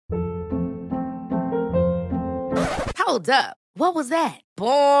Hold up. What was that?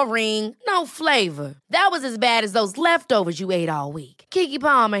 Boring. No flavor. That was as bad as those leftovers you ate all week. Keke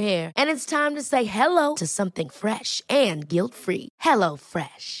Palmer here. And it's time to say hello to something fresh and guilt-free. Hello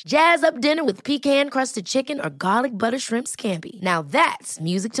Fresh. Jazz up dinner with pecan-crusted chicken or garlic butter shrimp scampi. Now that's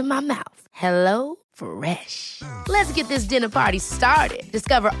music to my mouth. Hello Fresh. Let's get this dinner party started.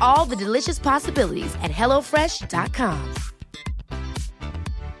 Discover all the delicious possibilities at hellofresh.com.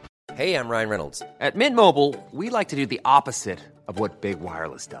 Hey, I'm Ryan Reynolds. At Mint Mobile, we like to do the opposite of what Big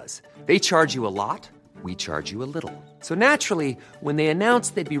Wireless does. They charge you a lot, we charge you a little. So naturally, when they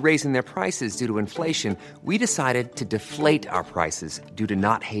announced they'd be raising their prices due to inflation, we decided to deflate our prices due to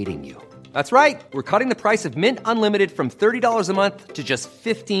not hating you. That's right. We're cutting the price of Mint Unlimited from $30 a month to just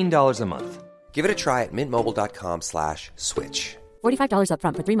 $15 a month. Give it a try at mintmobile.com/switch. $45 up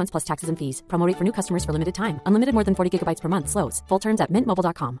front for 3 months plus taxes and fees. Promo rate for new customers for limited time. Unlimited more than 40 gigabytes per month. Slows full terms at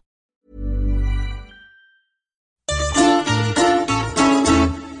mintmobile.com.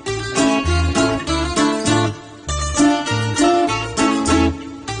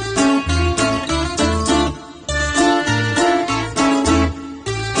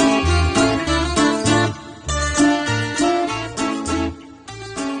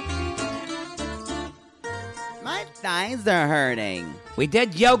 My thighs are hurting. We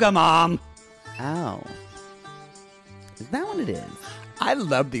did yoga, Mom. Oh. Is that what it is? I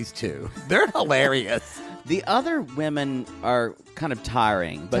love these two. They're hilarious. The other women are kind of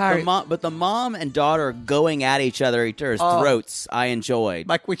tiring, but Tiring. the mom and daughter going at each other's throats, I enjoyed.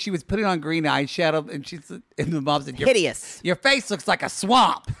 Like when she was putting on green eyeshadow, and the mom said, Hideous. Your face looks like a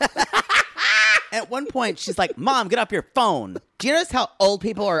swamp. At one point, she's like, "Mom, get off your phone." Do you notice how old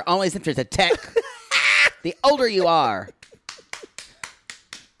people are always interested in tech? The older you are.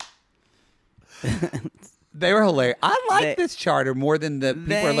 They were hilarious. I like this charter more than the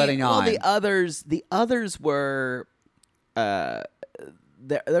people are letting on. Well, the others were, they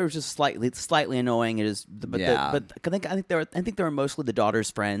were just slightly annoying. But I think they were mostly the daughter's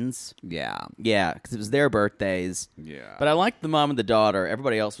friends. Yeah, because it was their birthdays. Yeah, but I liked the mom and the daughter.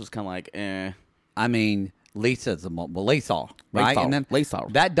 Everybody else was kind of like, eh. I mean, Lisa's Lisa, right? Lisa. And then Lisa.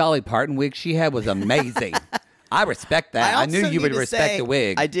 That Dolly Parton wig she had was amazing. I respect that. I knew you would respect the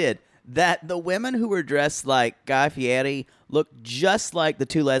wig. I did. That the women who were dressed like Guy Fieri looked just like the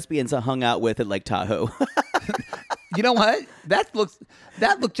two lesbians I hung out with at Lake Tahoe. You know what? That looks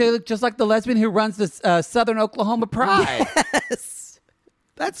just like the lesbian who runs the Southern Oklahoma Pride. Yes.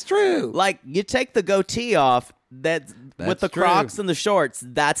 That's true. Like, you take the goatee off, that's with the true. Crocs and the shorts,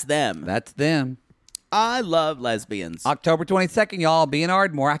 that's them. That's them. I love lesbians. October 22nd, y'all. Be in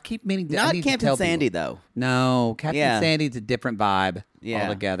Ardmore. I keep meaning to. Not I need to Captain tell Sandy, people. though. No, Captain Sandy's a different vibe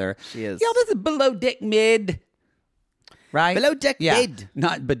altogether. She is. Yo, this is Below Deck Mid. Right? Below Deck Mid.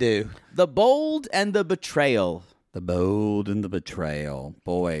 Not Badoo. The Bold and the Betrayal. The Bold and the Betrayal.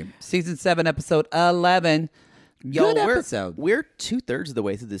 Boy. Season 7, episode 11. Good episode. We're 2/3 of the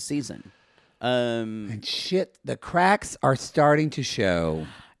way through this season. And shit, the cracks are starting to show.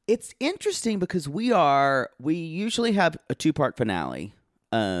 It's interesting because we usually have a 2-part finale.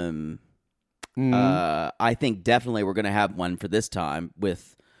 I think definitely we're going to have one for this time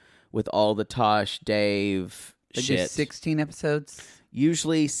with all the Tosh, Dave They do shit. 16 episodes.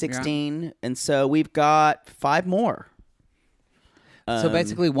 Usually 16, and so we've got 5 more. So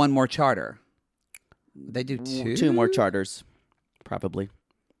basically one more charter. They do 2? 2 more charters, probably.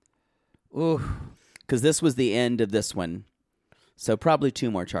 Ooh. Because this was the end of this one. So probably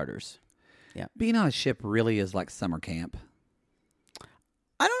 2 more charters. Yeah. Being on a ship really is like summer camp.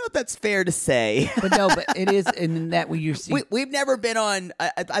 I don't know if that's fair to say. But no, but it is in that way you see. We've never been on.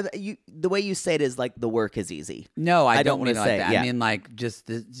 The way you say it is like the work is easy. No, I don't want mean to like say. that. Yeah. I mean like just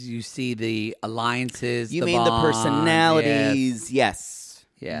you see the alliances. You the mean the bond, personalities? Yes.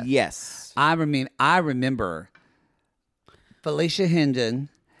 Yes. Yes. I remember Felicia Hendon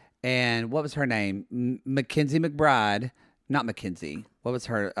and what was her name? Mackenzie McBride. Not Mackenzie. What was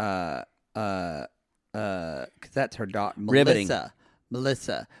her? Because that's her daughter. Riveting.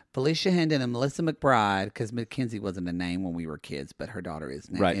 Melissa. Felicia Hendon and Melissa McBride, because Mackenzie wasn't a name when we were kids, but her daughter is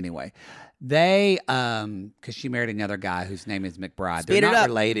now. Right. Anyway, they, because she married another guy whose name is McBride. Speed They're it not up.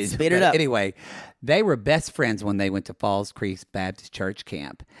 related. Speed it but up. Anyway, they were best friends when they went to Falls Creek Baptist Church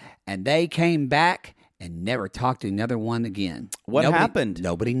camp. And they came back and never talked to another one again. What happened?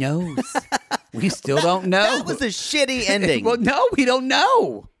 Nobody knows. We still don't know. That was a shitty ending. Well, no, we don't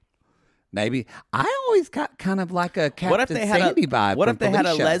know. Maybe I always got kind of like a Captain What if they had Sandy vibe. What from if they had a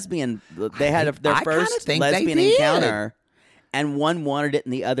Felicia. lesbian? They had their I kinda first think they lesbian did. encounter, and one wanted it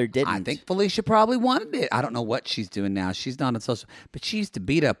and the other didn't. I think Felicia probably wanted it. I don't know what she's doing now. She's not on social, but she used to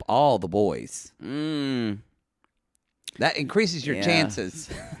beat up all the boys. That increases your Yeah. chances.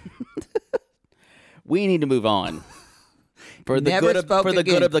 We need to move on. For the Never good of spoke for the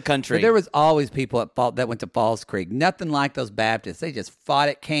good again. of the country. But there was always people that went to Falls Creek. Nothing like those Baptists. They just fought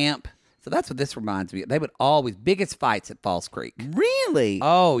at camp. So that's what this reminds me of. They would always biggest fights at Falls Creek. Really?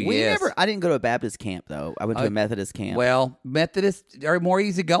 Oh, We yes. I didn't go to a Baptist camp though. I went to a Methodist camp. Well, Methodists are more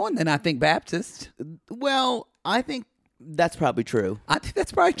easygoing than I think Baptists. Well, I think that's probably true. I think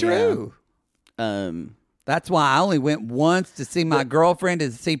that's probably true. That's why I only went once to see my girlfriend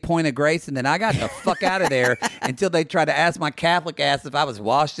and see Point of Grace, and then I got the fuck out of there until they tried to ask my Catholic ass if I was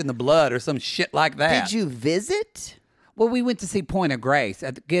washed in the blood or some shit like that. Did you visit? Well, we went to see Point of Grace.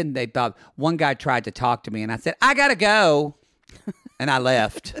 Again, they thought one guy tried to talk to me, and I said, I gotta go. And I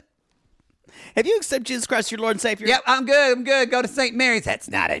left. Have you accepted Jesus Christ your Lord and Savior? Yep, I'm good. Go to St. Mary's. That's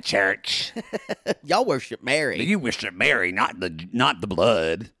not a church. Y'all worship Mary. You worship Mary, not the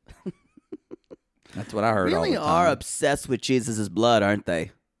blood. That's what I heard all really the time. are obsessed with Jesus' blood, aren't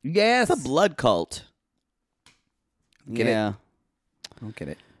they? Yes. It's a blood cult. Get it? yeah. I don't get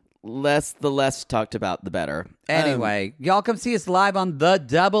it. The less talked about, the better. Anyway, y'all come see us live on the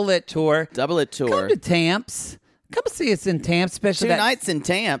Double It Tour. Double It Tour. Come to Tamps. Come see us in Tampa, especially Two nights in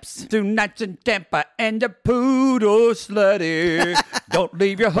Tamps. 2 nights in Tampa and a poodle slutty. Don't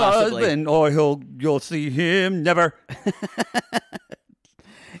leave your Possibly. husband or you'll see him never.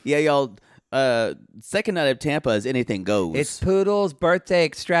 Yeah, y'all. Second night of Tampa is anything goes. It's Poodle's birthday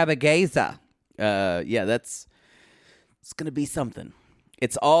extravaganza. Yeah, it's gonna be something.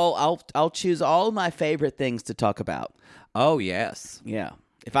 It's all. I'll choose all my favorite things to talk about. Oh, yes. Yeah.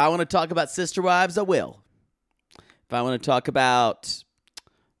 If I want to talk about Sister Wives, I will. If I want to talk about,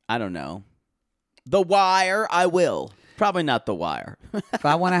 I don't know, The Wire, I will. Probably not The Wire. If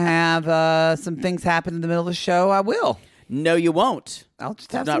I want to have some things happen in the middle of the show, I will. No, you won't. I'll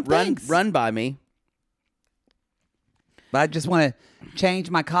just Do have not some things. run by me. But I just want to change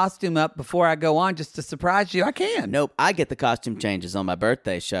my costume up before I go on just to surprise you. I can. Nope, I get the costume changes on my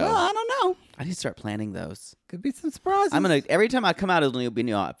birthday show. Well, I don't know. I need to start planning those. Could be some surprises. Every time I come out, it'll be a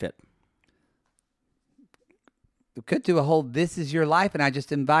new outfit. We could do a whole This Is Your Life, and I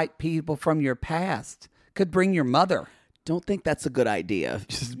just invite people from your past. Could bring your mother. Don't think that's a good idea.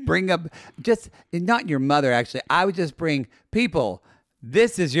 Just bring up, not your mother, actually. I would just bring people.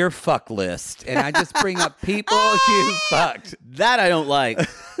 This is your fuck list. And I just bring up people you fucked. That I don't like.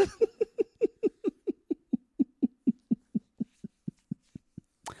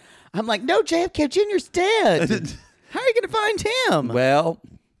 I'm like, no, JFK Jr.'s dead. How are you going to find him? Well,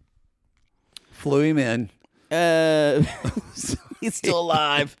 flew him in. He's still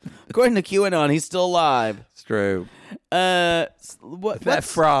alive. According to QAnon, he's still alive. It's true. That That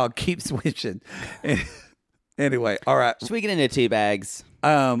frog keeps wishing. Anyway, all right. Should we get into tea bags?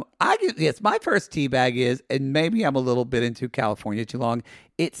 Yes, my first tea bag is, and maybe I'm a little bit into California too long.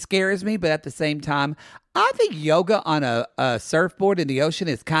 It scares me, but at the same time, I think yoga on a surfboard in the ocean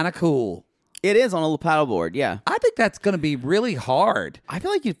is kind of cool. It is on a little paddleboard, yeah. I think that's going to be really hard. I feel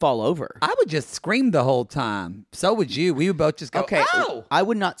like you'd fall over. I would just scream the whole time. So would you. We would both just go, Okay, ow! I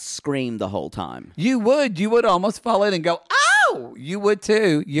would not scream the whole time. You would. You would almost fall in and go, ow! You would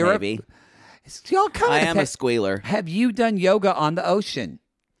too. Maybe. Y'all kind I am a squealer. Have you done yoga on the ocean?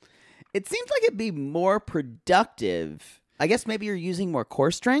 It seems like it'd be more productive. I guess maybe you're using more core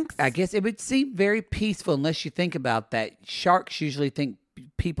strength. I guess it would seem very peaceful unless you think about that. Sharks usually think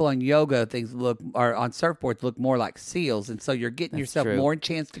people on yoga or on surfboards look more like seals, and so you're getting yourself true. more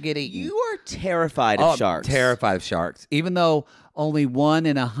chance to get eaten. You are terrified of sharks. I'm terrified of sharks. Even though only 1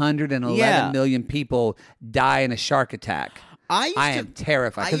 in 111 million people die in a shark attack. I am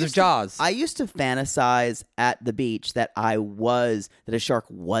terrified because of Jaws. I used to fantasize at the beach that that a shark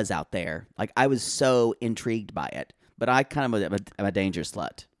was out there. Like, I was so intrigued by it. But I kind of am a danger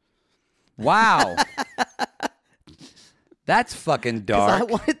slut. Wow. That's fucking dark. I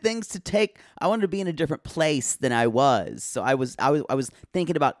wanted things to I wanted to be in a different place than I was. So I was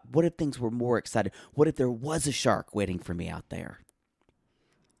thinking about, what if things were more excited? What if there was a shark waiting for me out there?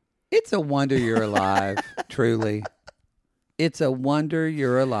 It's a wonder you're alive, truly. It's a wonder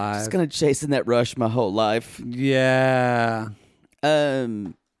you're alive. Just gonna chase in that rush my whole life. Yeah.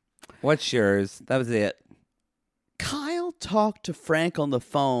 What's yours? That was it. Kyle talked to Frank on the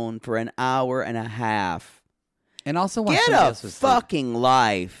phone for an hour and a half. And also, Get a fucking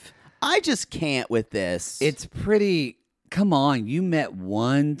life. I just can't with this. It's pretty. Come on, you met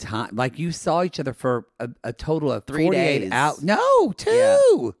one time. Like, you saw each other for a total of 3 48 days. hours. No, 2.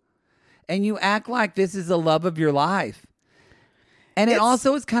 Yeah. And you act like this is the love of your life. And it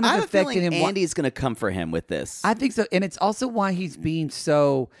also is kind of I have a affecting feeling him. Andy's going to come for him with this. I think so. And it's also why he's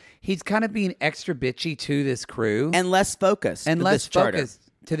kind of being extra bitchy to this crew. and less focused. And to less this charter. focused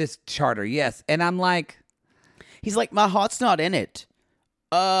to this charter, yes. And I'm like, He's like, my heart's not in it.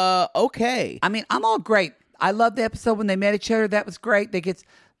 Okay. I mean, I'm all great. I love the episode when they met each other. That was great.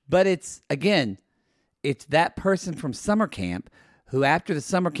 But it's that person from summer camp who, after the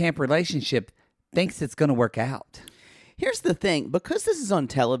summer camp relationship, thinks it's going to work out. Here's the thing. Because this is on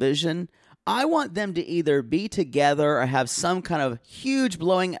television, I want them to either be together or have some kind of huge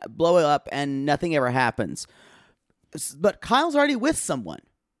blow up and nothing ever happens. But Kyle's already with someone.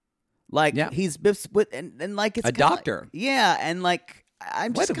 Like, Yeah. he's with, and like, it's A kinda doctor. Like, yeah. And like,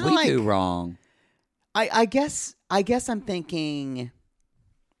 I'm What just did kind we of like, do wrong? I guess I'm thinking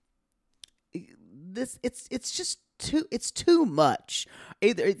this, it's just too much.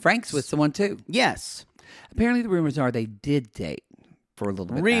 Either Frank's with someone too. yes. Apparently, the rumors are they did date for a little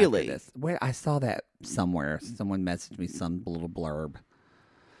bit. Really? After this. Where I saw that somewhere. Someone messaged me some little blurb.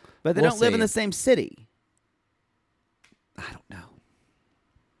 But they We'll don't live in see. the same city. I don't know.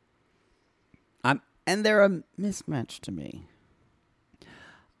 And they're a mismatch to me.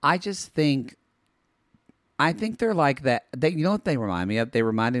 I think they're like that. You know what they remind me of? They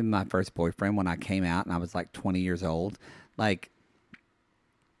reminded me of my first boyfriend when I came out and I was like 20 years old. Like,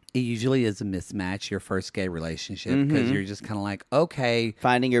 it usually is a mismatch, your first gay relationship, because you're just kind of like, okay.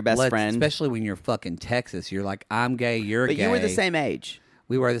 Finding your best friend. Especially when you're fucking Texas. You're like, I'm gay, you're But gay. you were the same age.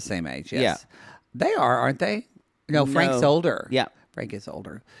 We were the same age, yes. Yeah. They are, aren't they? No, Frank's older. Yeah. Frank is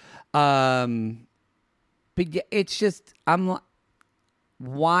older. But yeah, it's just,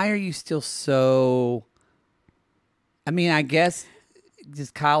 why are you still so... I mean, I guess,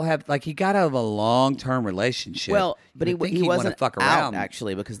 does Kyle have, like, he got out of a long-term relationship. Well, but You would think he he'd wanna wasn't fuck out, around.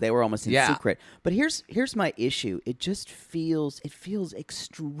 actually, because they were almost in Yeah. secret. But here's my issue. It just feels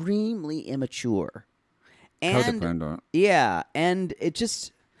extremely immature. And Codependent. yeah, and it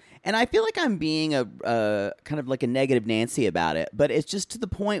just... And I feel like I'm being a kind of like a negative Nancy about it, but it's just to the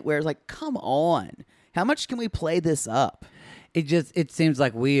point where it's like, come on. How much can we play this up? It seems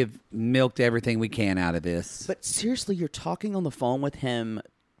like we have milked everything we can out of this. But seriously, you're talking on the phone with him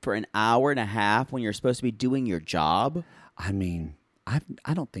for an hour and a half when you're supposed to be doing your job? I mean, I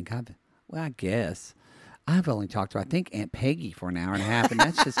don't think well, I guess. I've only talked to, I think, Aunt Peggy for an hour and a half, and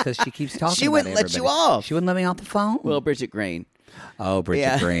that's just because she keeps talking She about wouldn't let you everybody. off. She wouldn't let me off the phone? Well, Bridget Green. Oh, Bridget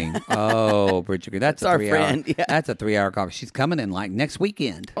Yeah. Green. Oh, Bridget Green. That's That's our 3 hour. friend, yeah. That's a 3 hour conference. She's coming in like next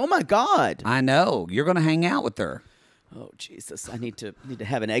weekend. Oh, my God. I know. You're going to hang out with her. Oh, Jesus. I need to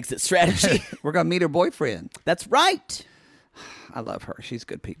have an exit strategy. We're going to meet her boyfriend. That's right. I love her. She's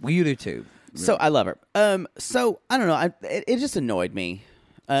good people. Well, you do too. So I love her. So I don't know. It just annoyed me.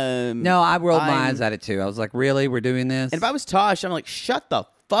 No, I rolled my eyes at it too. I was like, really? We're doing this? And if I was Tosh, I'm like, shut the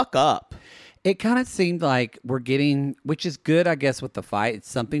fuck up. It kind of seemed like we're getting, which is good, I guess, with the fight. It's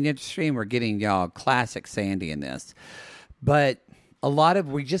something interesting. We're getting, y'all, classic Sandy in this. But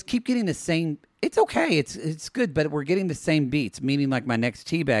we just keep getting the same. It's okay. It's good, but we're getting the same beats, meaning like my next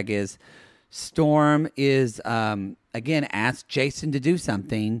teabag is Storm is, again, asked Jason to do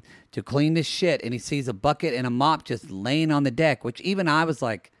something to clean this shit, and he sees a bucket and a mop just laying on the deck, which even I was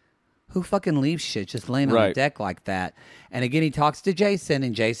like, who fucking leaves shit just laying on the deck like that? And again, he talks to Jason,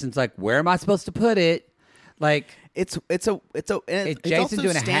 and Jason's like, where am I supposed to put it? Like, It's also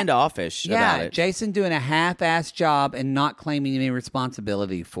doing standoffish about it. Jason doing a half-ass job and not claiming any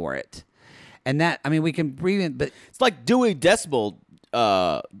responsibility for it. And that, I mean, we can breathe in, but... It's like Dewey Decimal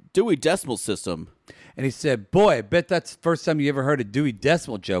System. And he said, boy, I bet that's the first time you ever heard a Dewey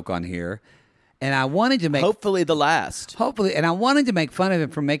Decimal joke on here. And I wanted to make... Hopefully the last. And I wanted to make fun of him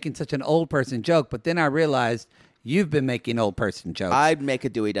for making such an old person joke, but then I realized you've been making old person jokes. I'd make a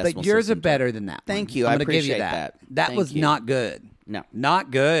Dewey Decimal But yours are System better joke. than that. Thank one. you. I'm I gonna appreciate give you that. That Thank was you. not good. No.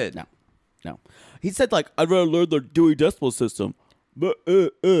 Not good. No. He said, like, I'd rather learn the Dewey Decimal System. But,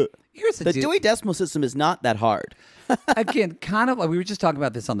 Here's The Dewey Decimal System is not that hard. Again, kind of like we were just talking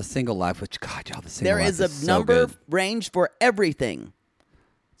about this on the Single Life, which, God, y'all, the Single There Life is a so number good. range for everything.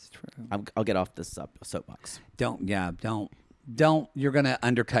 It's true. I'll get off this soapbox. Don't. You're going to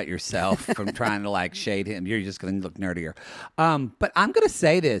undercut yourself from trying to like shade him. You're just going to look nerdier. But I'm going to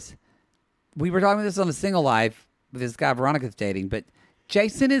say this. We were talking about this on the Single Life with this guy Veronica's dating, but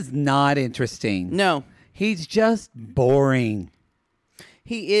Jason is not interesting. No. He's just boring.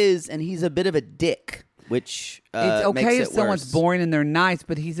 He is, and he's a bit of a dick, which It's okay makes if it someone's worse. boring and they're nice,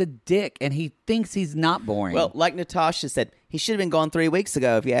 but he's a dick and he thinks he's not boring. Well, like Natasha said, he should have been gone 3 weeks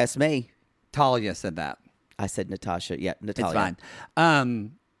ago, if you ask me. Talia said that. I said Natasha. Yeah, Natalia. It's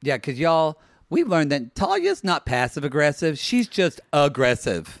fine. Yeah, because y'all, we've learned that Talia's not passive aggressive. She's just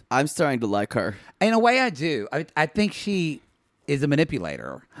aggressive. I'm starting to like her. In a way, I do. I think she is a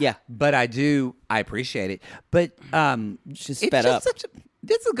manipulator. Yeah. But I appreciate it. But She's it's fed just up.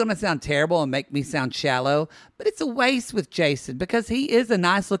 this is going to sound terrible and make me sound shallow, but it's a waste with Jason because he is a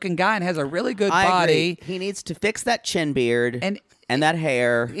nice-looking guy and has a really good I body. agree. He needs to fix that chin beard And that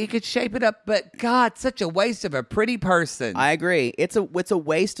hair. He could shape it up, but God, such a waste of a pretty person. I agree. It's a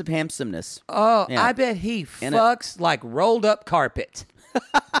waste of handsomeness. Oh, Yeah. I bet he And fucks like rolled up carpet.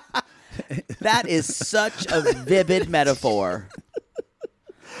 That is such a vivid metaphor.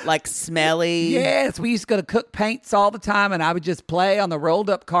 Like smelly. Yes, we used to go to cook paints all the time, and I would just play on the rolled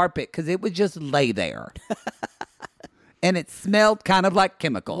up carpet because it would just lay there. And it smelled kind of like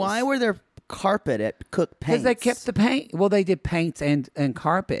chemicals. Why were there carpet at Cook Paints? Because they kept the paint. Well, they did paints and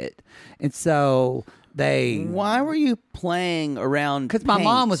carpet. And so they... Why were you playing around? Because my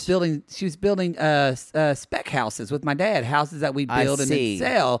mom was paint? building spec houses with my dad, houses that we'd I build and see. then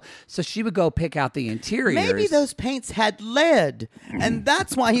sell. So she would go pick out the interiors. Maybe those paints had lead, and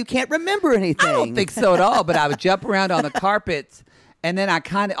that's why you can't remember anything. I don't think so at all, but I would jump around on the carpets. And then I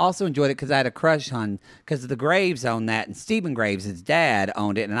kind of also enjoyed it because I had a crush on, because the Graves owned that, and Stephen Graves, his dad,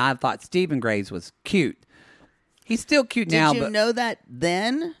 owned it, and I thought Stephen Graves was cute. He's still cute now. Did you but know that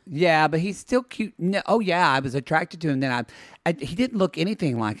then? Yeah, but he's still cute. No, oh, yeah, I was attracted to him. Then he didn't look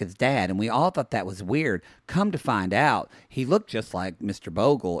anything like his dad, and we all thought that was weird. Come to find out, he looked just like Mr.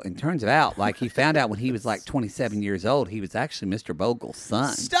 Bogle, and turns out, like, he found out when he was like 27 years old, he was actually Mr. Bogle's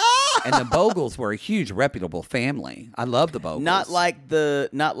son. Stop! And the Bogles were a huge, reputable family. I love the Bogles. Not like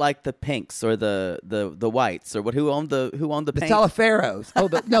the Pinks or the Whites or what? Who owned the the paint? Talaferros. Oh,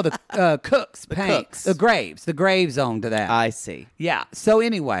 the Cooks paint. Cooks. The Graves. The Graves owned that. I see. Yeah. So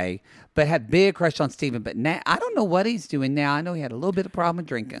anyway, but had big crush on Stephen. But now I don't know what he's doing now. I know he had a little bit of problem with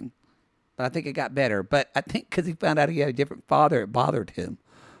drinking, but I think it got better. But I think because he found out he had a different father, it bothered him.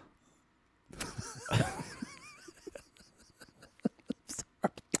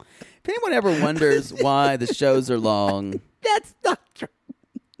 If anyone ever wonders why the shows are long, That's not true.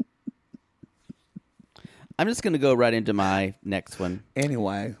 I'm just going to go right into my next one.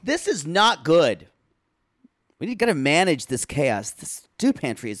 Anyway, This is not good. We got to manage this chaos. This stew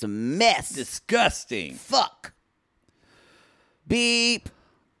pantry is a mess. disgusting. Fuck. Beep.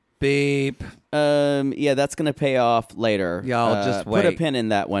 Beep. Yeah, that's going to pay off later. Y'all just Put a wait. pin in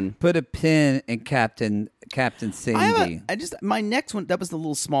that one. Put a pin in Captain Cindy. My next one, that was the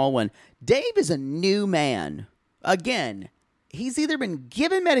little small one. Dave is a new man. Again, he's either been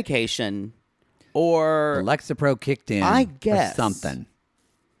given medication or Lexapro kicked in. I or guess. something.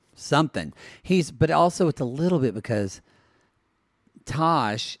 But also it's a little bit because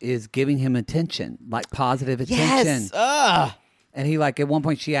Tosh is giving him attention, like positive attention. Yes. And he, like, at one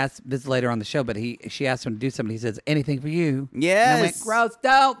point she asked, this is later on the show, but she asked him to do something. He says, anything for you. Yes. And I went, gross,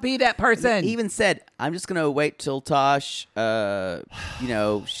 don't be that person. He even said, I'm just going to wait till Tosh,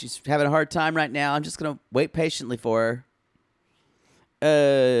 she's having a hard time right now. I'm just going to wait patiently for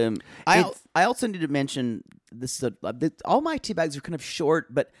her. I also need to mention this. All my tea bags are kind of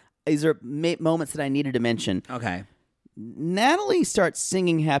short, but these are moments that I needed to mention. Okay. Natalie starts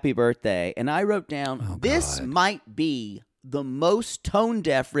singing Happy Birthday, and I wrote down, this might be the most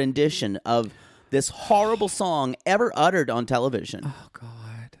tone-deaf rendition of this horrible song ever uttered on television. Oh,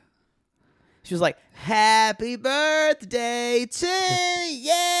 God. She was like, happy birthday to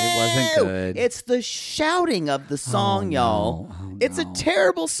you. It wasn't good. It's the shouting of the song, y'all. It's a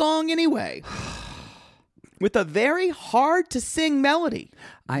terrible song anyway. With a very hard-to-sing melody.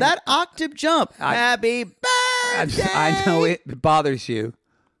 That octave jump. Happy birthday. I know it bothers you. It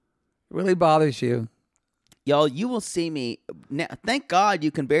really bothers you. Y'all, you will see me. Now, thank God you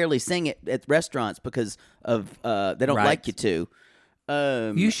can barely sing it at restaurants because of they don't Right. like you to.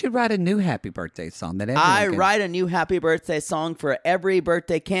 You should write a new happy birthday song that everyone I can... write a new happy birthday song for every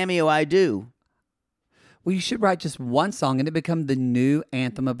birthday cameo I do. Well, you should write just one song and it become the new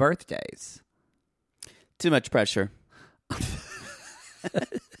anthem of birthdays. Too much pressure.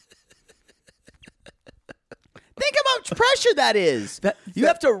 Think how much pressure that is. You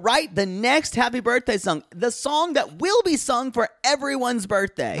have to write the next happy birthday song, the song that will be sung for everyone's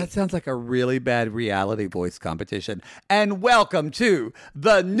birthday. That sounds like a really bad reality voice competition. And welcome to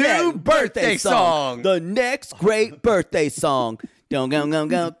the new Next birthday song. The next great birthday song. Go go go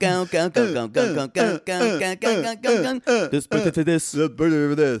go go go go go go go go go go go go. This birthday to this.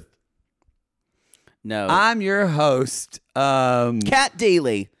 birthday. No. I'm your host. Kat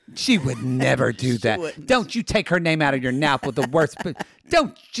Deely. She would never do that. wouldn't. Don't you take her name out of your mouth with the worst.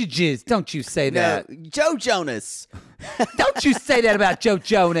 Don't you say that. No, Joe Jonas. Don't you say that about Joe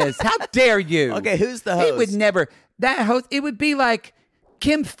Jonas. How dare you? Okay, who's the host? He would never. That host, it would be like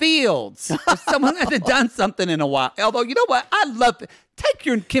Kim Fields. If someone hasn't done something in a while. Although, you know what? I love it. Take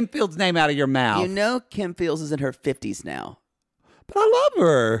your Kim Fields name out of your mouth. You know Kim Fields is in her 50s now. But I love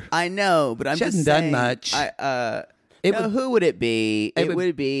her. I know, but I'm She just hasn't done saying, much. Who would it be? It It would-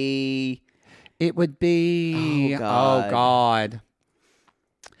 would be It would be. Oh, God. Oh, God.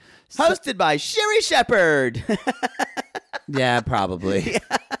 hosted by Sherry Shepherd. Yeah, probably.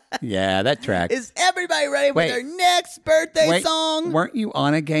 Yeah, that tracks. Is everybody ready for Wait. their next birthday song? Weren't you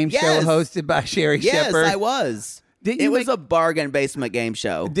on a game Yes. show hosted by Sherry Yes, Shepherd? I was. Didn't It you was make- a bargain basement game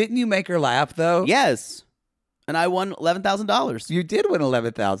show. Didn't you make her laugh, though? Yes. And I won $11,000. You did win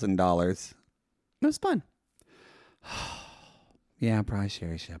 $11,000. It was fun. Yeah, probably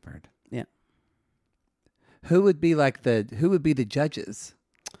Sherry Shepherd. Yeah. Who would be the judges?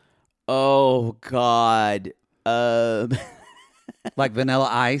 Oh, God. Like Vanilla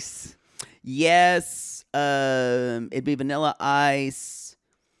Ice? Yes. It'd be Vanilla Ice.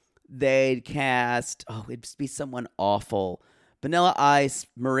 They'd cast, it'd be someone awful. Vanilla Ice,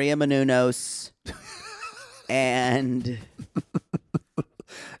 Maria Menounos, and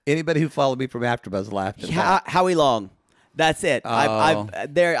Anybody who followed me from AfterBuzz laughed at that. Howie Long. That's it. Oh.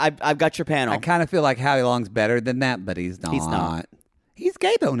 I've got your panel. I kind of feel like Howie Long's better than that, but he's not. He's not. He's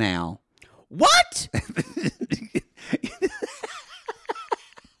gay though now. What?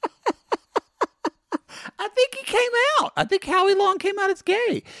 I think he came out. I think Howie Long came out as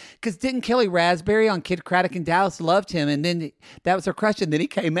gay. Because didn't Kelly Raspberry on Kid Craddock in Dallas loved him, and then that was her crush, and then he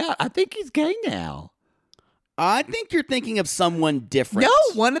came out. I think he's gay now. I think you're thinking of someone different. No,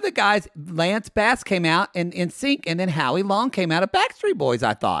 one of the guys, Lance Bass, came out in Sync, and then Howie Long came out of Backstreet Boys,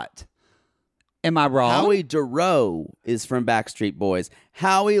 I thought. Am I wrong? Howie DeRoe is from Backstreet Boys.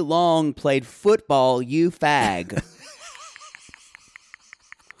 Howie Long played football, you fag.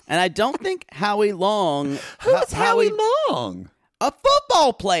 And I don't think Howie Long... Who's Howie Long? A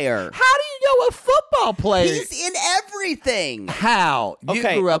football player. How do you know a football player? He's in everything. How? You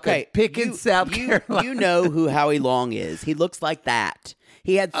grew up in Pickens, South Carolina. You know who Howie Long is. He looks like that.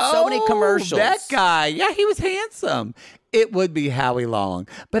 He had so many commercials. That guy. Yeah, he was handsome. It would be Howie Long.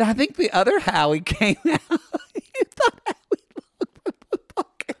 But I think the other Howie came out. You thought Howie Long from football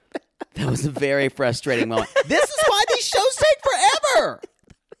came out. That was a very frustrating moment. This is why these shows take forever.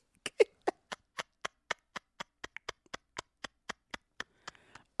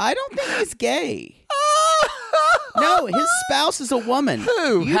 I don't think he's gay. No, his spouse is a woman.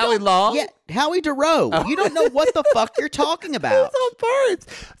 Who? You Howie don't- Long? Yeah, Howie DeRoe. You don't know what the fuck you're talking about. Those birds.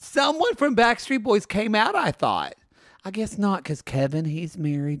 Someone from Backstreet Boys came out, I thought. I guess not, because Kevin, he's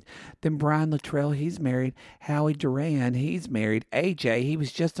married. Then Brian Luttrell, he's married. Howie Duran, he's married. AJ, he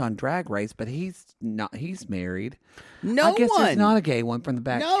was just on Drag Race, but he's not. He's married. No I guess one. there's not a gay one from the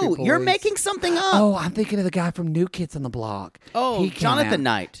Backstreet No, Boys. you're making something up. Oh, I'm thinking of the guy from New Kids on the Block. Oh, He came Jonathan out.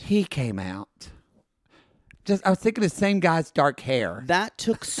 Knight. He came out. I was thinking the same guy's dark hair. That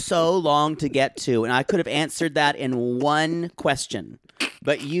took so long to get to, and I could have answered that in one question.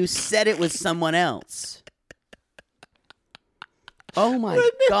 But you said it was someone else. Oh my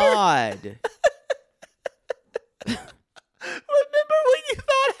God. Remember when you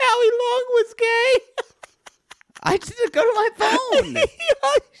thought Howie Long was gay? I didn't go to my phone. You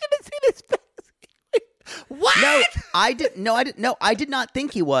should have seen his face. What? No, I didn't. No, I didn't. No, I did not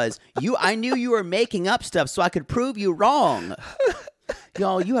think he was. I knew you were making up stuff so I could prove you wrong.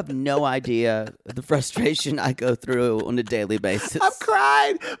 Y'all, you have no idea the frustration I go through on a daily basis. I'm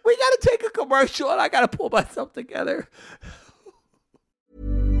crying. We got to take a commercial, and I got to pull myself together.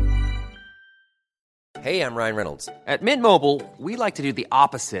 Hey, I'm Ryan Reynolds. At Mint Mobile, we like to do the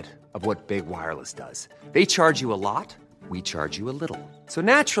opposite of what Big Wireless does. They charge you a lot, we charge you a little. So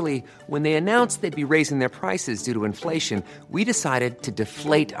naturally, when they announced they'd be raising their prices due to inflation, we decided to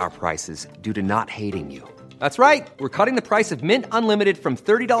deflate our prices due to not hating you. That's right. We're cutting the price of Mint Unlimited from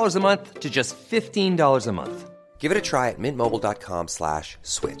 $30 a month to just $15 a month. Give it a try at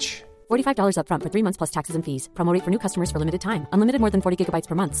mintmobile.com/switch. $45 up front for 3 months plus taxes and fees. Promo rate for new customers for limited time. Unlimited more than 40 gigabytes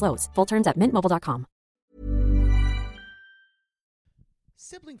per month. Slows full terms at mintmobile.com.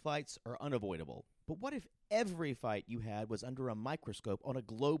 Sibling fights are unavoidable, but what if every fight you had was under a microscope on a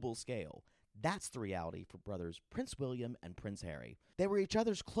global scale? That's the reality for brothers Prince William and Prince Harry. They were each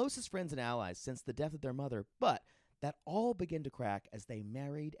other's closest friends and allies since the death of their mother, but that all began to crack as they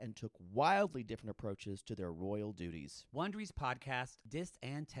married and took wildly different approaches to their royal duties. Wondery's podcast, Dis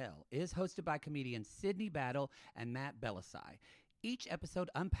and Tell, is hosted by comedians Sydney Battle and Matt Belisai. Each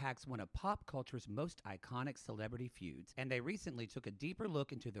episode unpacks one of pop culture's most iconic celebrity feuds, and they recently took a deeper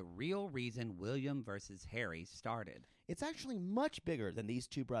look into the real reason William versus Harry started. It's actually much bigger than these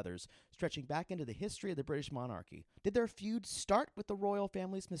two brothers, stretching back into the history of the British monarchy. Did their feud start with the royal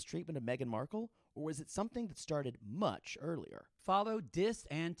family's mistreatment of Meghan Markle, or was it something that started much earlier? Follow Dis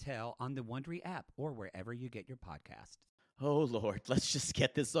and Tell on the Wondery app or wherever you get your podcast. Oh, Lord, let's just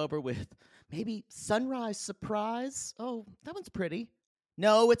get this over with. Maybe sunrise surprise? Oh, that one's pretty.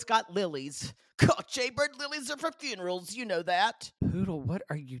 No, it's got lilies. God, Jaybird lilies are for funerals, you know that. Poodle, what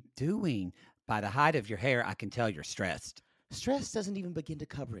are you doing? By the height of your hair, I can tell you're stressed. Stress doesn't even begin to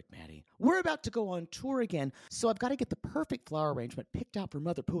cover it, Maddie. We're about to go on tour again, so I've got to get the perfect flower arrangement picked out for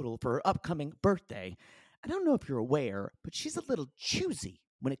Mother Poodle for her upcoming birthday. I don't know if you're aware, but she's a little choosy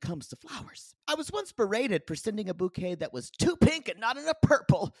when it comes to flowers. I was once berated for sending a bouquet that was too pink and not enough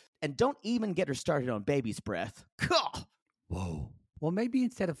purple. And don't even get her started on baby's breath. God. Whoa. Well, maybe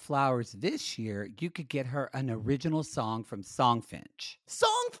instead of flowers this year, you could get her an original song from Songfinch.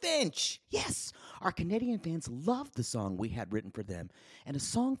 Songfinch! Yes! Our Canadian fans loved the song we had written for them. And a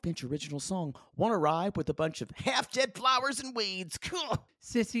Songfinch original song won't arrive with a bunch of half-dead flowers and weeds.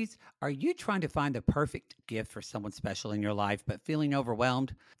 Sissies, are you trying to find the perfect gift for someone special in your life but feeling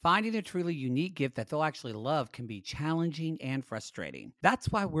overwhelmed? Finding a truly unique gift that they'll actually love can be challenging and frustrating. That's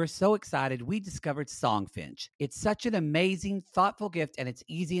why we're so excited we discovered Songfinch. It's such an amazing, thoughtful gift, and it's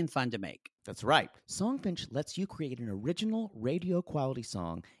easy and fun to make. That's right. Songfinch lets you create an original radio-quality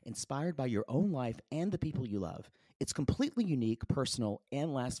song inspired by your own life and the people you love. It's completely unique, personal,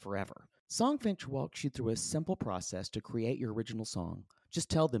 and lasts forever. Songfinch walks you through a simple process to create your original song. Just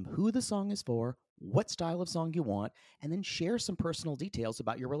tell them who the song is for, what style of song you want, and then share some personal details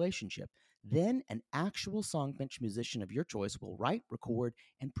about your relationship. Then an actual Songfinch musician of your choice will write, record,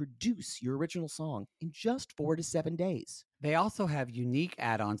 and produce your original song in just 4 to 7 days. They also have unique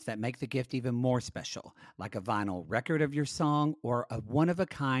add-ons that make the gift even more special, like a vinyl record of your song or a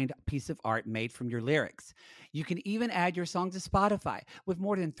one-of-a-kind piece of art made from your lyrics. You can even add your song to Spotify. With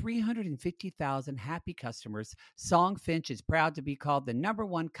more than 350,000 happy customers, Songfinch is proud to be called the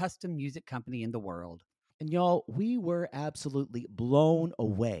 #1 custom music company in the world. And y'all, we were absolutely blown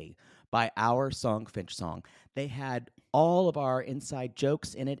away by our Songfinch song. They had all of our inside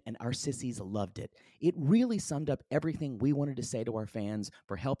jokes in it, and our sissies loved it. It really summed up everything we wanted to say to our fans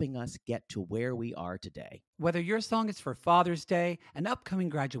for helping us get to where we are today. Whether your song is for Father's Day, an upcoming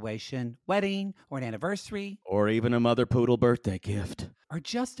graduation, wedding, or an anniversary, Or even a Mother Poodle birthday gift. or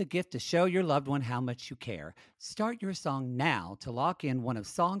just a gift to show your loved one how much you care, start your song now to lock in one of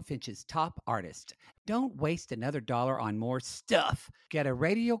Songfinch's top artists. Don't waste another dollar on more stuff. Get a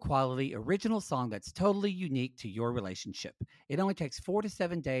radio quality original song that's totally unique to your relationship. It only takes 4 to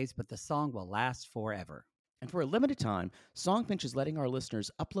 7 days, but the song will last forever. And for a limited time, Songfinch is letting our listeners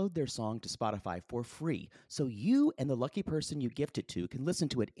upload their song to Spotify for free, so you and the lucky person you gift it to can listen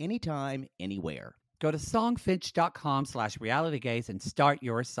to it anytime, anywhere. Go to songfinch.com/realitygaze and start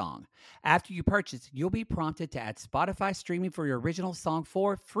your song. After you purchase, you'll be prompted to add Spotify streaming for your original song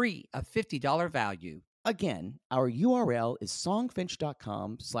for free, a $50 value. Again, our URL is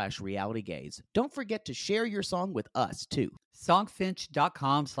songfinch.com/realitygaze. Don't forget to share your song with us, too.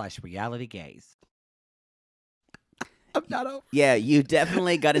 Songfinch.com/realitygaze. I'm not over. Yeah, you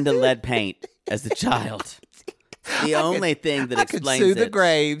definitely got into lead paint as a child. The only thing that I could explains sue it. the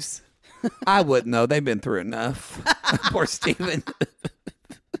Graves. I wouldn't know. They've been through enough. Poor Steven.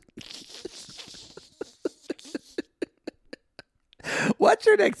 What's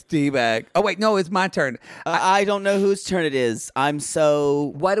your next D-bag? Oh, wait, no, it's my turn. I don't know whose turn it is. I'm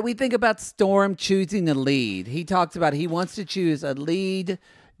so... What do we think about Storm choosing the lead? He talks about he wants to choose a lead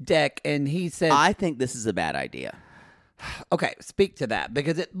deck, and he says... I think this is a bad idea. Okay, speak to that,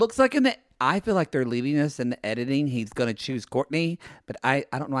 because it looks like I feel like they're leaving us in the editing. He's going to choose Courtney, but I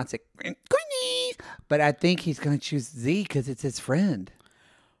don't know how to say Courtney, but I think he's going to choose Z because it's his friend.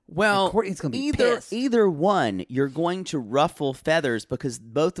 Well, And Courtney's gonna be pissed. either one, you're going to ruffle feathers because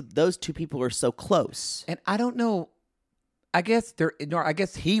both of those two people are so close. And I don't know. I guess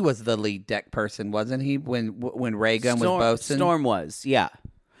he was the lead deck person, wasn't he? When Raygun was boasting. Storm was, yeah.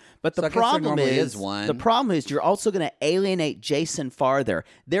 But So the I guess there problem normally is, is one. the problem is you're also going to alienate Jason farther.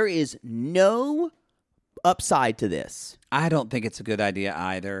 There is no upside to this. I don't think it's a good idea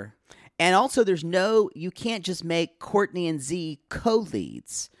either. And also you can't just make Courtney and Z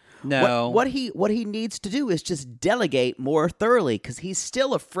co-leads. No. What he needs to do is just delegate more thoroughly because he's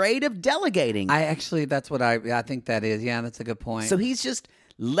still afraid of delegating. That's what I think that is. Yeah, that's a good point. So he's just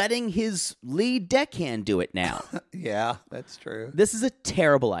letting his lead deckhand do it now. Yeah, that's true. This is a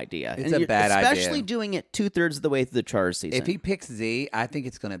terrible idea. It's a bad idea. Especially doing it 2/3 of the way through the charter season. If he picks Z, I think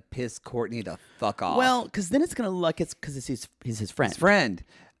it's going to piss Courtney the fuck off. Well, because then it's going to look, it's because he's his friend. His friend.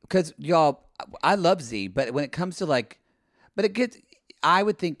 Because, y'all, I love Z, but when it comes to I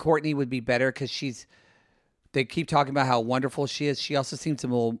would think Courtney would be better because they keep talking about how wonderful she is. She also seems a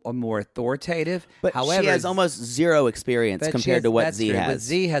more authoritative. But however, she has almost zero experience compared to what Z true, has. But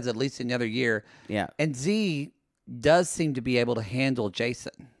Z has at least another year. Yeah. And Z does seem to be able to handle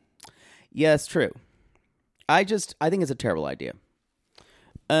Jason. Yeah, it's true. I think it's a terrible idea.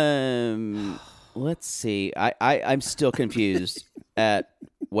 Let's see. I'm still confused at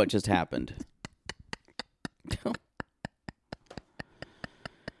what just happened.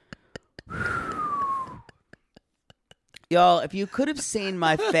 Y'all, if you could have seen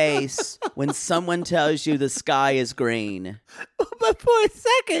my face when someone tells you the sky is green. But for a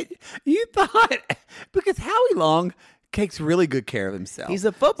second, you thought, because Howie Long takes really good care of himself. He's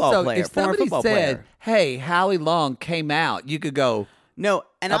a football player, If former somebody football said, player. hey, Howie Long came out, you could go, No,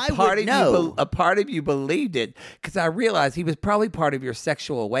 and I part would of know. a part of you believed it, because I realized he was probably part of your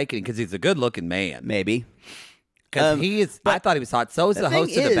sexual awakening, because he's a good-looking man. Maybe. Because he is. I thought he was hot. So is the thing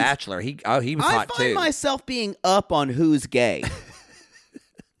host of The is, Bachelor. He was I hot find too. myself being up on who's gay.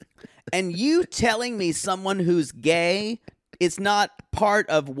 And you telling me someone who's gay is not part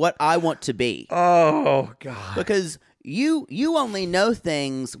of what I want to be. Oh God! Because you only know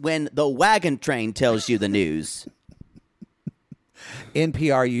things when the wagon train tells you the news.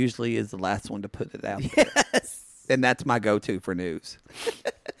 NPR usually is the last one to put it out. Yes, and that's my go-to for news.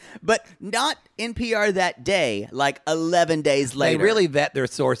 But not NPR that day, like 11 days later. They really vet their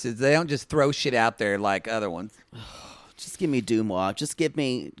sources. They don't just throw shit out there like other ones. Just give me Dumois. Just give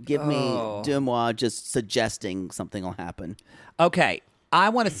me Dumois just suggesting something will happen. Okay, I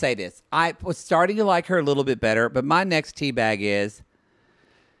want to say this. I was starting to like her a little bit better, but my next teabag is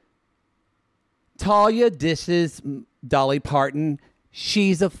Talia dishes Dolly Parton.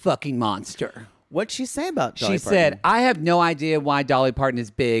 She's a fucking monster. What'd she say about Dolly She Parton? said, I have no idea why Dolly Parton is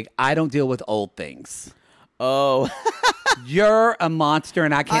big. I don't deal with old things. Oh. You're a monster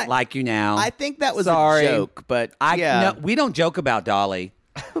and I can't like you now. I think that was Sorry. a joke, but No, we don't joke about Dolly.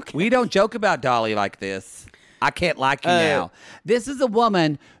 Okay. We don't joke about Dolly like this. I can't like you now. This is a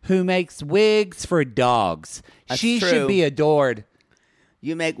woman who makes wigs for dogs. She true. should be adored.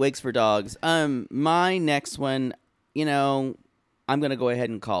 You make wigs for dogs. My next one, I'm going to go ahead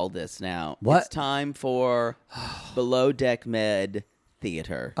and call this now. What? It's time for Below Deck Med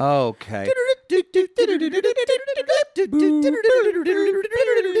Theater. Okay.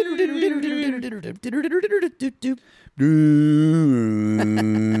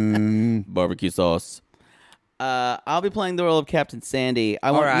 Barbecue sauce. I'll be playing the role of Captain Sandy.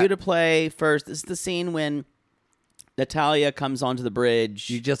 I want right. you to play first. This is the scene when Natalia comes onto the bridge.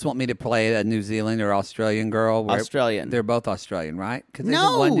 You just want me to play a New Zealand or Australian girl? Australian. They're both Australian, right? 'Cause there's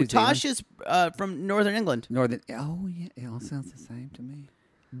No, one New Zealand. Tosh is from Northern England. Northern. Oh, yeah. It all sounds the same to me.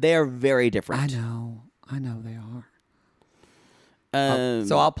 They're very different. I know they are. Um,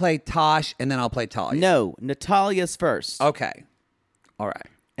 So I'll play Tosh and then I'll play Talia. No, Natalia's first. Okay. All right.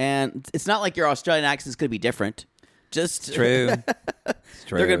 And it's not like your Australian accent is going to be different. Just True. It's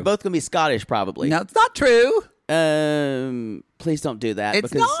true. They're both going to be Scottish, probably. No, it's not true. Please don't do that. It's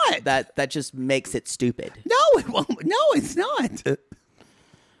because not. That just makes it stupid. No, it won't. No, it's not.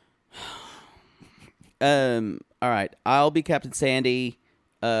 All right. I'll be Captain Sandy.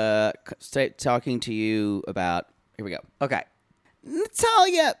 Talking to you about. Here we go. Okay.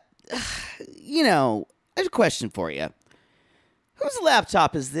 Natalia, I have a question for you. Whose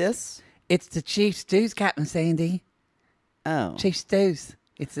laptop is this? It's the Chief Stews, Captain Sandy. Oh. Chief Stews.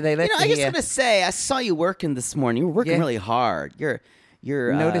 They left I me just here. want to say, I saw you working this morning. You were working Yeah. really hard.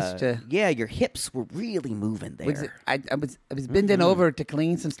 Your Noticed, your hips were really moving there. Was it, I was bending over to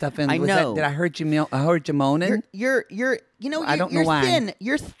clean some stuff in. I Was know. Did I heard you? I heard you moaning. You're I don't know you're why. thin.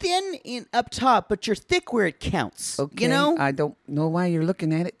 You're thin in up top, but you're thick where it counts. Okay. I don't know why you're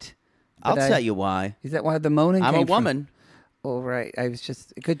looking at it. I'll but tell you why. Is that why the moaning? I'm a came from? woman. Oh right. I was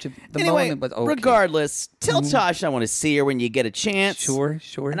just. Could you? The Anyway, moaning was okay. regardless, tell Tosh I want to see her when you get a chance. Sure.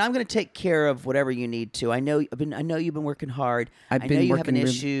 And I'm going to take care of whatever you need to. I know you've been working hard. I've I been know you have an working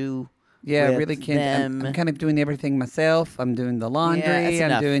really- issue. Yeah, I with really can't. them. I'm kind of doing everything myself. I'm doing the laundry. Yeah, that's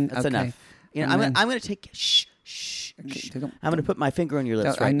enough. I'm doing. That's okay. enough. And I'm then- going to take. Shh. don't- I'm going to put my finger on your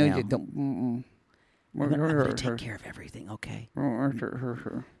lips I right know now. you don't. I'm going to take care of everything. Okay. I'm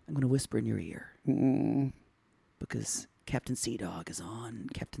going to whisper in your ear because Captain Sea Dog is on.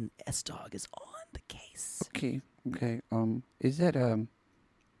 Captain S Dog is on the case. Okay. Is that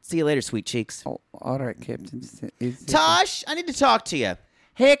See you later, sweet cheeks. Oh, all right, Captain. Tosh, I need to talk to you.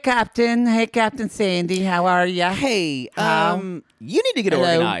 Hey, Captain. Hey, Captain Sandy. How are ya? Hey, you need to get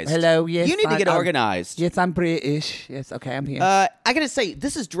organized. Hello, yes. You need to get organized. Yes, I'm British. Yes, okay, I'm here. I gotta say,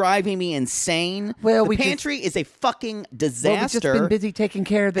 this is driving me insane. Well, the pantry is a fucking disaster. Well, we've just been busy taking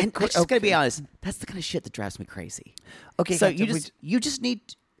care of the... And I just gotta be honest, that's the kind of shit that drives me crazy. Okay, so Captain,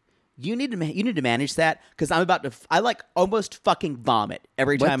 you need to manage that because I'm about to. I like almost fucking vomit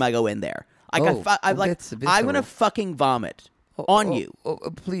every time I go in there. I'm gonna fucking vomit on you.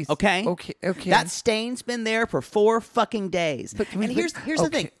 Please. Okay. Okay. That stain's been there for 4 fucking days. And here's the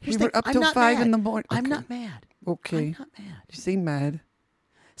thing. We were up till 5 in the morning. I'm not mad. Okay. I'm not mad. You seem mad.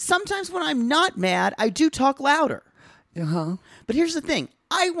 Sometimes when I'm not mad, I do talk louder. Uh-huh. But here's the thing.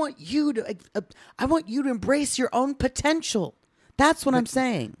 I want you to embrace your own potential. That's what I'm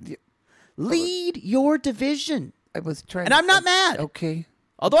saying. Lead your division. I was trying. And I'm not mad. Okay.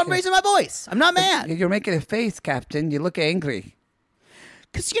 Although I'm raising my voice, I'm not mad. You're making a face, Captain. You look angry.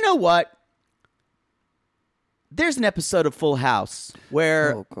 Because you know what? There's an episode of Full House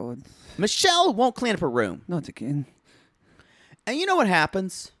where Oh, God. Michelle won't clean up her room. Not again. And you know what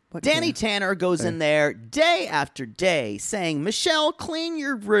happens? What Danny can- Tanner goes in there day after day saying, Michelle, clean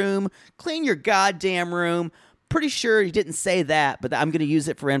your room, clean your goddamn room. Pretty sure he didn't say that, but I'm going to use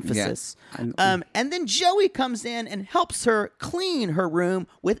it for emphasis. Yeah, and then Joey comes in and helps her clean her room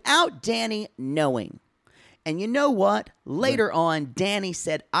without Danny knowing. And you know what? Later on, Danny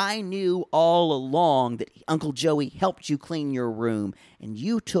said, I knew all along that Uncle Joey helped you clean your room, and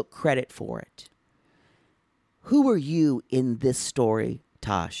you took credit for it. Who are you in this story,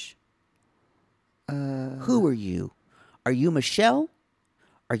 Tosh? Who are you? Are you Michelle?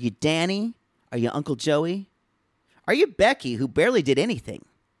 Are you Danny? Are you Uncle Joey? Are you Becky, who barely did anything?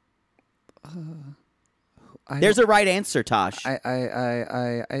 There's a right answer, Tosh.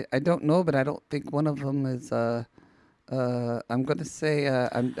 I don't know, but I don't think one of them is. I'm going to say.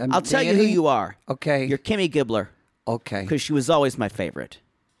 I'll tell you who you are. Okay. You're Kimmy Gibbler. Okay. Because she was always my favorite,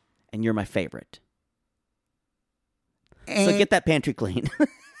 and you're my favorite. So get that pantry clean.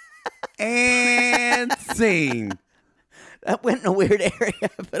 And scene. That went in a weird area,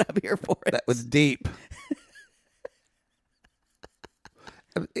 but I'm here for it. That was deep.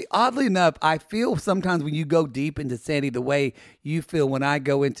 Oddly enough, I feel sometimes when you go deep into Sandy the way you feel when I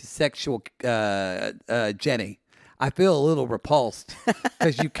go into sexual Jenny. I feel a little repulsed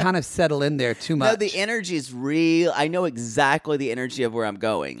because you kind of settle in there too much. No, the energy is real. I know exactly the energy of where I'm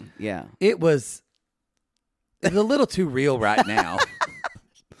going. Yeah. It's a little too real right now.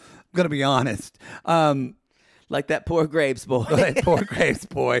 I'm going to be honest. Like that poor Graves boy. That poor Graves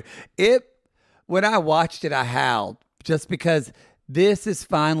boy. When I watched it, I howled just because this is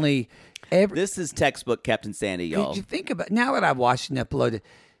finally... This is textbook Captain Sandy, y'all. Could you think about... Now that I've watched and uploaded...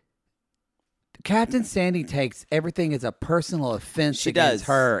 Captain Sandy takes everything as a personal offense against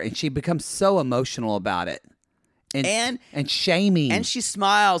her, and she becomes so emotional about it. And shaming. And she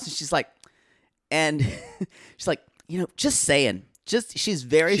smiles, and she's like... And she's like, just saying. She's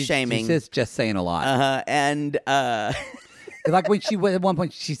very shaming. She says just saying a lot. And... like when at one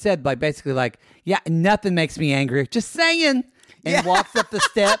point she said basically like, yeah, nothing makes me angry. Just saying. And walks up the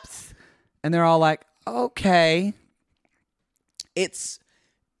steps, and they're all like, okay.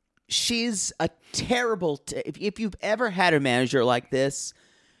 She's a terrible... if you've ever had a manager like this,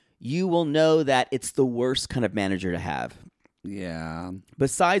 you will know that it's the worst kind of manager to have. Yeah.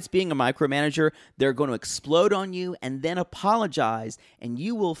 Besides being a micromanager, they're going to explode on you and then apologize, and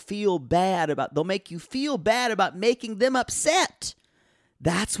you will feel bad they'll make you feel bad about making them upset.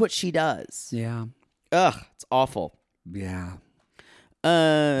 That's what she does. Yeah. Ugh, it's awful. Yeah.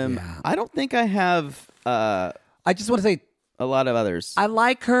 I don't think I have I just want to say a lot of others. I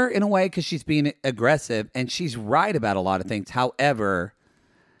like her in a way because she's being aggressive and she's right about a lot of things. However,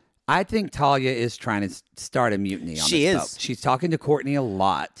 I think Talia is trying to start a mutiny on She this is. boat. She's talking to Courtney a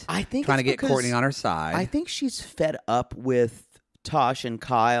lot. I think trying to it's get because Courtney on her side. I think she's fed up with Tosh and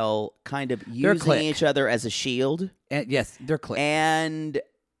Kyle kind of using clique. each other as a shield. And yes, they're click. And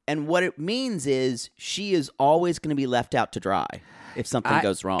what it means is she is always going to be left out to dry if something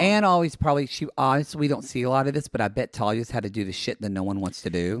goes wrong. And always probably, honestly, we don't see a lot of this, but I bet Talia's had to do the shit that no one wants to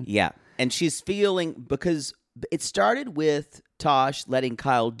do. Yeah. And she's feeling, because it started with Tosh letting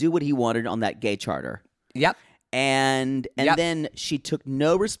Kyle do what he wanted on that gay charter. Yep. And then she took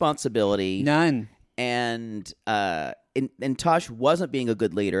no responsibility. None. And Tosh wasn't being a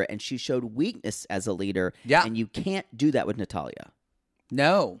good leader, and she showed weakness as a leader. Yeah. And you can't do that with Natalia.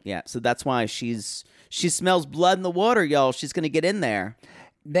 No. Yeah, so that's why she smells blood in the water, y'all. She's going to get in there.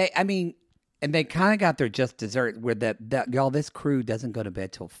 And they kind of got their just dessert where that y'all, this crew doesn't go to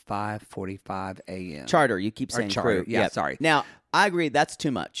bed till 5:45 a.m. Charter, you keep Or saying charter, crew. yeah, Yep. sorry. Now, I agree, that's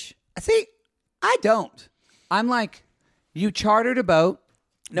too much. See, I don't. I'm like, you chartered a boat.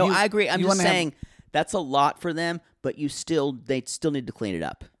 No, You- I agree. I'm you just wanna have- saying that's a lot for them, but they still need to clean it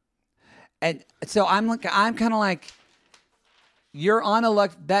up. And so I'm kind of like, you're on a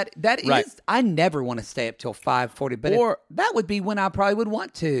luck that Right. is. I never want to stay up till 5:40, but Or- that would be when I probably would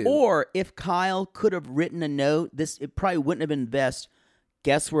want to. Or if Kyle could have written a note, it probably wouldn't have been best.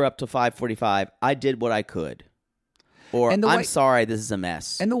 Guess we're up to 5:45. I did what I could. Or And the I'm way- sorry, this is a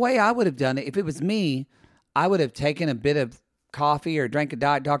mess. And the way I would have done it, if it was me, I would have taken a bit of coffee or drank a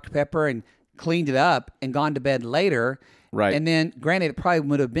Diet Dr. Pepper and cleaned it up and gone to bed later. Right. And then, granted, it probably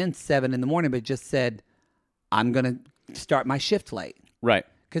would have been 7 in the morning, but just said, I'm going to start my shift late. Right.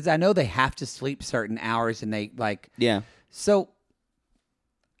 Because I know they have to sleep certain hours and they like. Yeah. So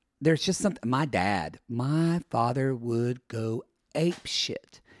there's just something. My father would go ape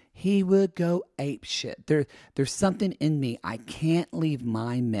shit. He would go ape shit. There's something in me. I can't leave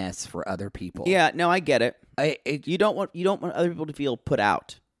my mess for other people. Yeah, no, I get it. It, You don't want other people to feel put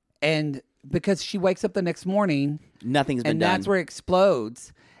out. and because she wakes up the next morning Nothing's been and done. that's where it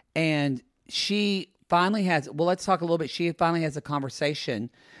explodes, and she finally has, well, let's talk a little bit. She finally has a conversation.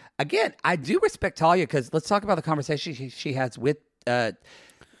 Again, I do respect Talia, because let's talk about the conversation she has with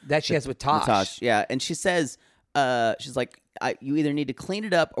she has with Tosh. Tosh, yeah, and she says, she's like, you either need to clean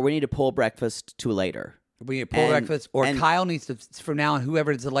it up or we need to pull breakfast to later. We need to pull And- breakfast, or and- Kyle needs to, from now on,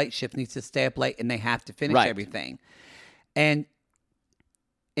 whoever is the late shift needs to stay up late and they have to finish Right. everything. And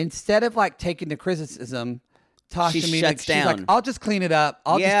instead of like taking the criticism, Tosh She to me, shuts she's like, down. I'll just clean it up.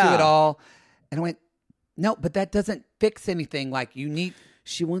 I'll just do Yeah. it all. And I went, no, but that doesn't fix anything. Like you need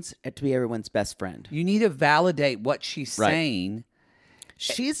She wants it to be everyone's best friend. to validate what she's Right. saying.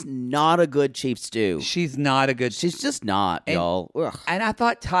 She's not a good chief stew. She's not a good. She's just not, y'all. Ugh. And I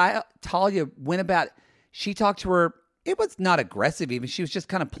thought Talia went about. She talked to her. It was not aggressive even. She was just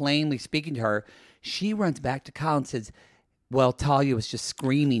kind of plainly speaking to her. She runs back to Kyle and says, well, Talia was just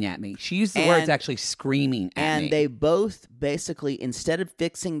screaming at me. She used the words actually screaming at me. And they both basically, instead of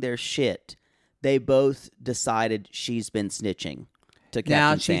fixing their shit, they both decided she's been snitching to Captain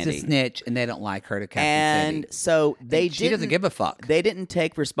now she's Sandy. a snitch and they don't like her to Captain And Sandy. so they she doesn't give a fuck. They didn't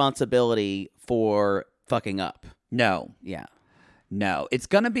take responsibility for fucking up. No. Yeah. No. It's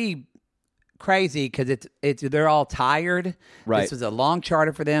going to be crazy because it's they're all tired. Right. This was a long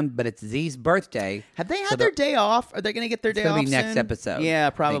charter for them, but it's Z's birthday. Have they So had their day off? Are they going to get their It's day going off to be next soon? episode. Yeah, I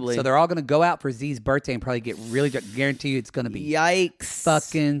think. probably. So they're all going to go out for Z's birthday and probably get really guarantee you it's going to be Yikes.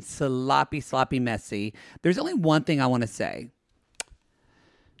 fucking sloppy messy. There's only one thing I want to say.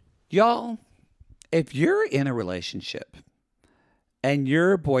 Y'all, if you're in a relationship and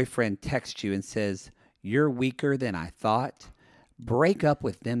your boyfriend texts you and says, you're weaker than I thought, break up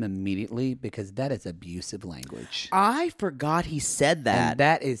with them immediately because that is abusive language. I forgot he said that. And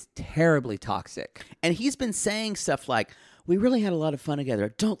that is terribly toxic. And he's been saying stuff like, we really had a lot of fun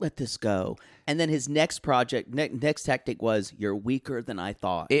together. Don't let this go. And then his next project, next tactic was, you're weaker than I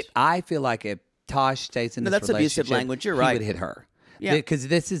thought. I feel like if Tosh stays in No, this that's abusive relationship, language. You're he right. would hit her. Yeah. Because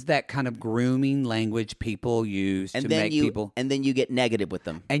this is that kind of grooming language people use and to then make you, people. And then you get negative with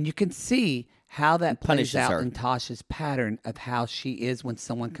them. And you can see how that plays punishes out her. in Tasha's pattern of how she is when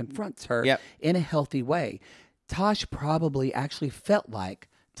someone confronts her Yep. in a healthy way. Tosh probably actually felt like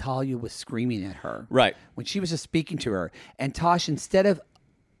Talia was screaming at her. Right. When she was just speaking to her. And Tosh, instead of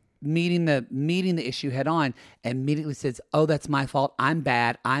meeting the issue head on, immediately says, oh, that's my fault. I'm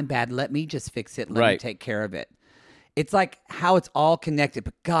bad. Let me just fix it. Let me Right. take care of it. It's like how it's all connected.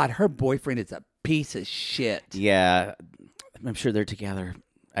 But God, her boyfriend is a piece of shit. Yeah. I'm sure they're together.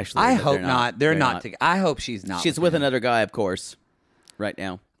 Actually, I they're hope not. They're not together. I hope she's not. She's with another guy, of course, right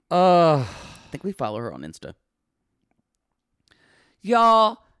now. I think we follow her on Insta.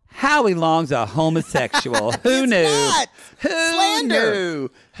 Y'all, Howie Long's a homosexual. Who knew? not. Who Slander. knew?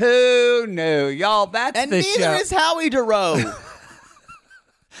 Who knew? Y'all, that's And the neither show. is Howie Duro.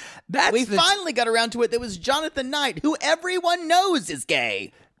 That's We the finally got around to it. There was Jonathan Knight, who everyone knows is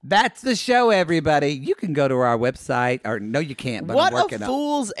gay. That's the show, everybody. You can go to our website, or no, you can't. But What I'm working a on.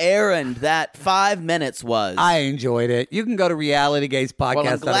 fool's errand that 5 minutes was. I enjoyed it. You can go to Reality Gaze Podcast. Well,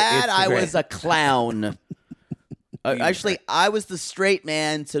 I'm glad I on Instagram. was a clown. Actually, I was the straight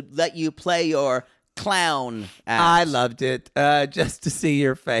man to let you play your clown act. I loved it. Just to see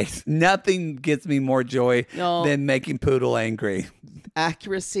your face. Nothing gives me more joy No. than making Poodle angry.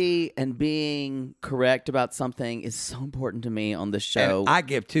 Accuracy and being correct about something is so important to me on this show. And I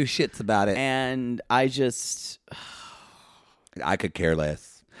give two shits about it. And I just... I could care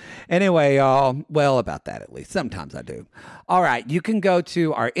less. Anyway, y'all, well, about that at least. Sometimes I do. All right, you can go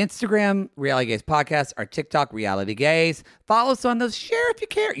to our Instagram, Reality Gaze Podcast, our TikTok, Reality Gaze. Follow us on those. Share if you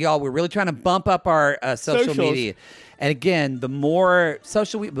care. Y'all, we're really trying to bump up our social media. And again, the more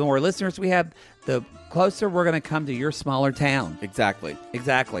the more listeners we have, the closer we're going to come to your smaller town. Exactly.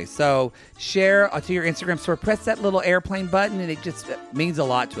 So share to your Instagram story. Press that little airplane button, and it just means a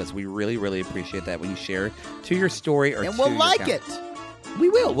lot to us. We really, really appreciate that when you share to your story or And to we'll your like account. it. We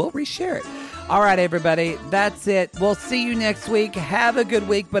will. We'll reshare it. All right, everybody. That's it. We'll see you next week. Have a good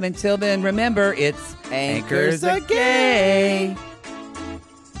week. But until then, remember, it's Anchors a Gay.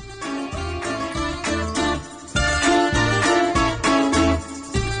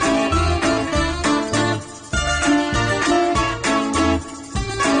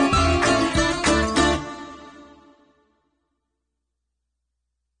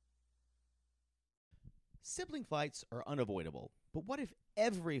 Sibling fights are unavoidable, but what if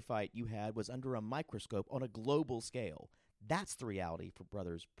every fight you had was under a microscope on a global scale? That's the reality for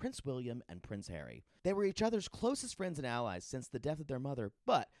brothers Prince William and Prince Harry. They were each other's closest friends and allies since the death of their mother,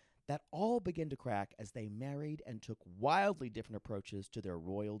 but that all began to crack as they married and took wildly different approaches to their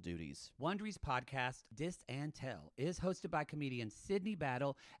royal duties. Wondery's podcast, Dis and Tell, is hosted by comedians Sydney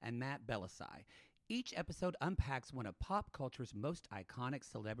Battle and Matt Belisai. Each episode unpacks one of pop culture's most iconic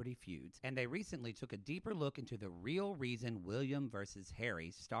celebrity feuds, and they recently took a deeper look into the real reason William versus Harry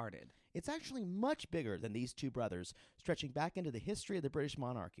started. It's actually much bigger than these two brothers, stretching back into the history of the British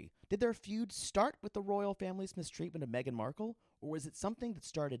monarchy. Did their feud start with the royal family's mistreatment of Meghan Markle, or was it something that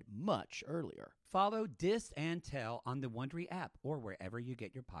started much earlier? Follow Dis and Tell on the Wondery app or wherever you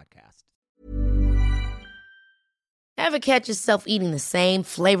get your podcasts. Ever catch yourself eating the same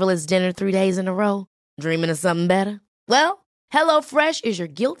flavorless dinner 3 days in a row? Dreaming of something better? Well, HelloFresh is your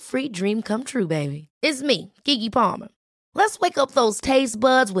guilt-free dream come true, baby. It's me, Keke Palmer. Let's wake up those taste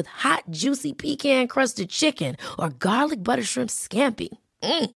buds with hot, juicy pecan-crusted chicken or garlic butter shrimp scampi.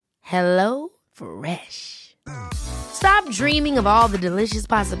 Hello Fresh. Stop dreaming of all the delicious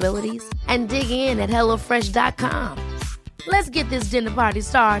possibilities and dig in at HelloFresh.com. Let's get this dinner party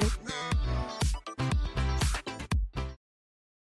started.